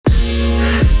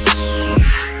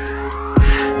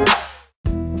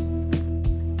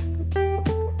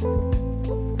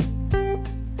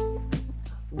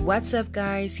What's up,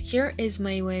 guys? Here is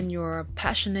Maywen, your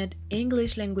passionate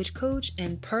English language coach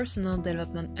and personal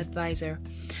development advisor.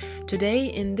 Today,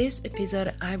 in this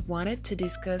episode, I wanted to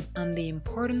discuss on the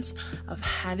importance of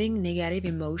having negative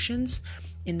emotions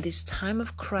in this time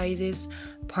of crisis,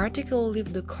 particularly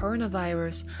with the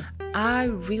coronavirus. I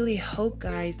really hope,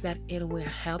 guys, that it will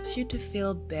help you to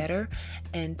feel better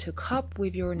and to cope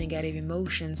with your negative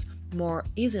emotions more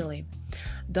easily.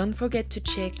 Don't forget to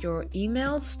check your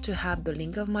emails to have the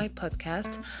link of my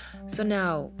podcast. So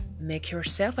now, make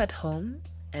yourself at home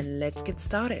and let's get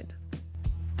started.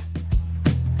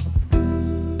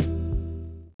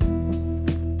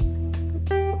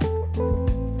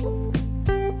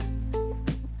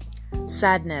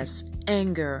 Sadness,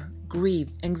 anger, grief,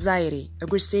 anxiety,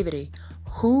 aggressivity.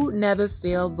 Who never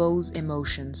feel those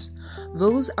emotions?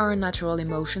 Those are natural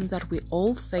emotions that we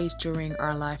all face during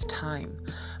our lifetime.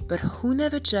 But who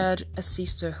never judged a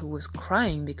sister who was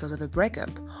crying because of a breakup?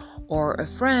 Or a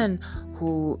friend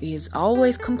who is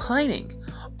always complaining?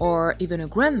 Or even a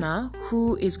grandma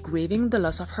who is grieving the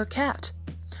loss of her cat?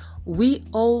 We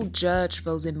all judge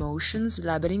those emotions,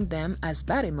 labeling them as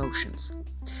bad emotions.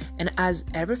 And as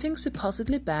everything's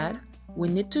supposedly bad, we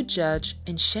need to judge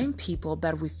and shame people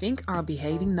that we think are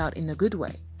behaving not in a good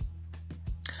way.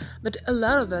 But a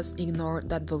lot of us ignore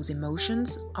that those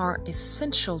emotions are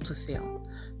essential to feel,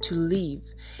 to live,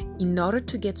 in order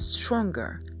to get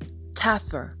stronger,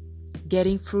 tougher,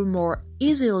 getting through more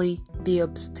easily the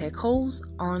obstacles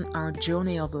on our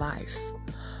journey of life.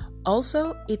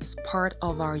 Also, it's part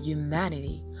of our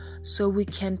humanity, so we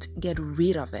can't get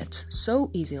rid of it so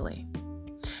easily.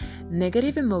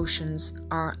 Negative emotions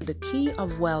are the key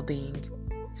of well-being,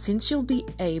 since you'll be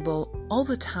able all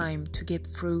the time to get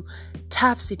through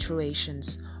tough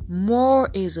situations more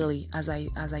easily, as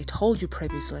I told you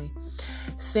previously,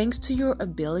 thanks to your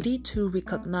ability to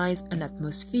recognize an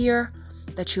atmosphere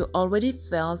that you already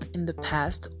felt in the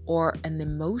past or an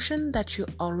emotion that you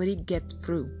already get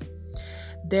through.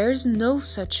 There's no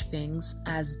such things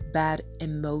as bad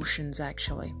emotions,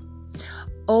 actually.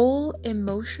 All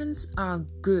emotions are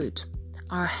good,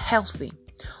 are healthy.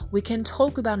 We can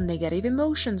talk about negative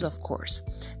emotions, of course,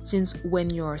 since when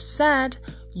you're sad,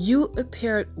 you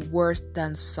appear worse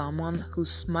than someone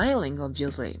who's smiling,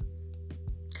 obviously.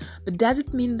 But does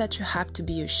it mean that you have to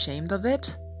be ashamed of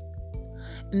it?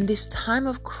 In this time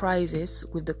of crisis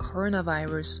with the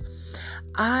coronavirus,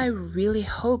 I really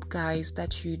hope, guys,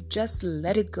 that you just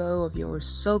let it go of your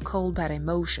so-called bad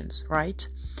emotions, right?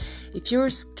 If you're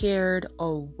scared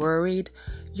or worried,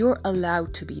 you're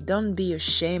allowed to be. Don't be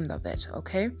ashamed of it,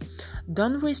 okay?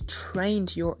 Don't restrain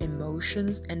your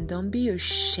emotions and don't be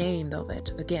ashamed of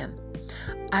it again.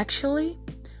 Actually,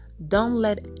 don't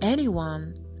let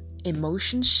anyone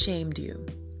emotion shame you.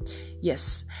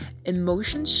 Yes,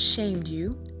 emotion shamed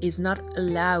you is not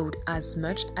allowed as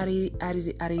much as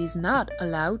it is not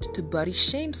allowed to body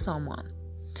shame someone.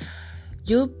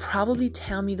 You'll probably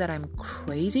tell me that I'm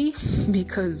crazy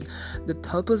because the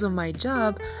purpose of my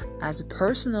job as a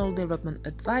personal development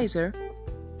advisor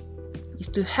is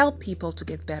to help people to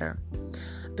get better.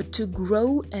 But to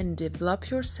grow and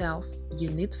develop yourself, you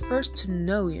need first to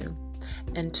know you.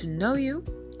 And to know you,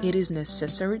 it is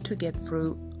necessary to get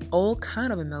through all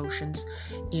kinds of emotions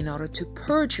in order to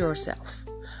purge yourself,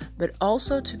 but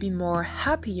also to be more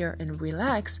happier and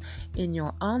relaxed in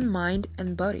your own mind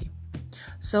and body.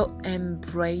 So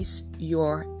embrace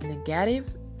your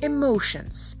negative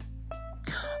emotions.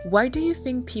 Why do you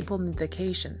think people need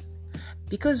vacation?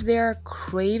 Because they are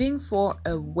craving for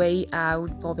a way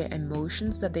out for their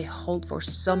emotions that they hold for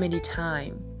so many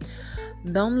time.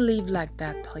 Don't live like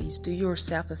that, please. Do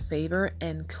yourself a favor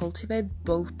and cultivate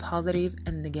both positive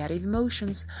and negative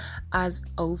emotions as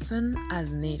often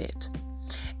as needed.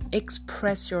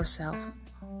 Express yourself,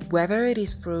 whether it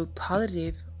is through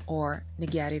positive or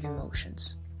negative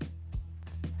emotions.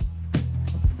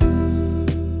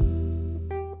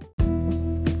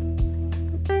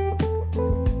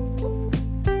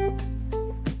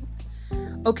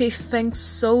 Okay, thanks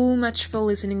so much for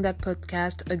listening that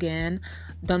podcast again.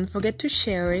 Don't forget to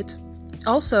share it.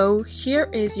 Also, here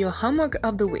is your homework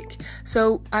of the week.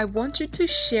 So I want you to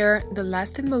share the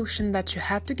last emotion that you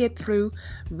had to get through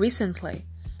recently.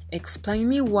 Explain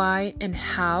me why and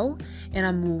how, and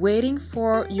I'm waiting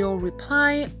for your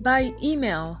reply by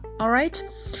email, alright?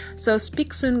 So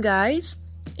speak soon, guys.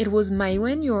 It was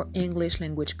Maywen, your English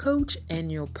language coach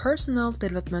and your personal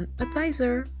development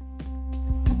advisor.